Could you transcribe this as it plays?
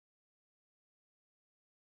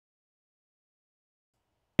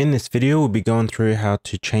In this video, we'll be going through how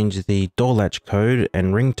to change the door latch code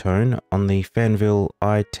and ringtone on the Fanvil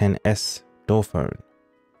i10S door phone.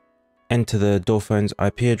 Enter the door phone's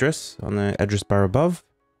IP address on the address bar above,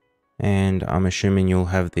 and I'm assuming you'll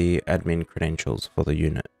have the admin credentials for the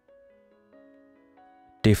unit.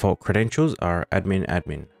 Default credentials are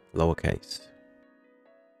admin, lowercase.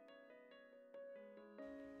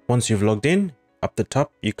 Once you've logged in, up the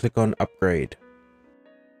top you click on upgrade.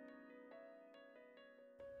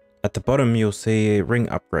 At the bottom you'll see ring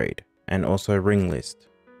upgrade and also ring list.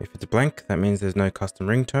 If it's blank, that means there's no custom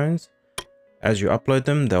ringtones. As you upload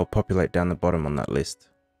them, they'll populate down the bottom on that list.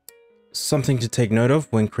 Something to take note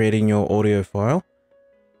of when creating your audio file: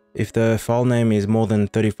 if the file name is more than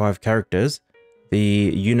 35 characters,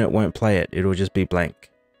 the unit won't play it, it'll just be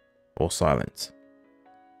blank or silence.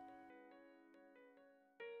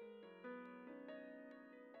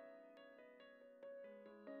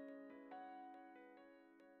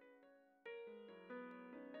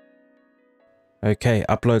 Okay,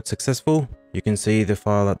 upload successful. You can see the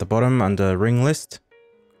file at the bottom under ring list.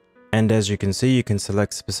 And as you can see, you can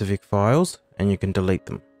select specific files and you can delete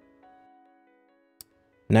them.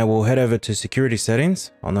 Now we'll head over to security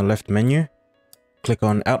settings on the left menu. Click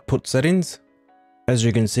on output settings. As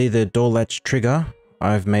you can see, the door latch trigger,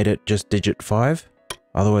 I've made it just digit 5.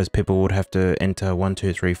 Otherwise people would have to enter 1,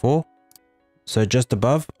 2, 3, 4. So just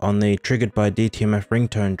above on the triggered by DTMF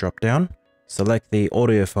ringtone drop down, select the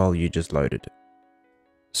audio file you just loaded.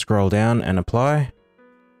 Scroll down and apply.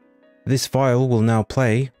 This file will now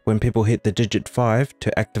play when people hit the digit 5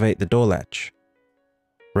 to activate the door latch.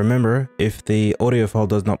 Remember, if the audio file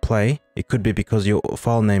does not play, it could be because your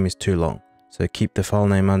file name is too long. So keep the file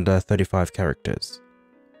name under 35 characters.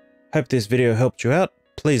 Hope this video helped you out.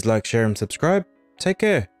 Please like, share and subscribe. Take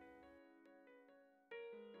care.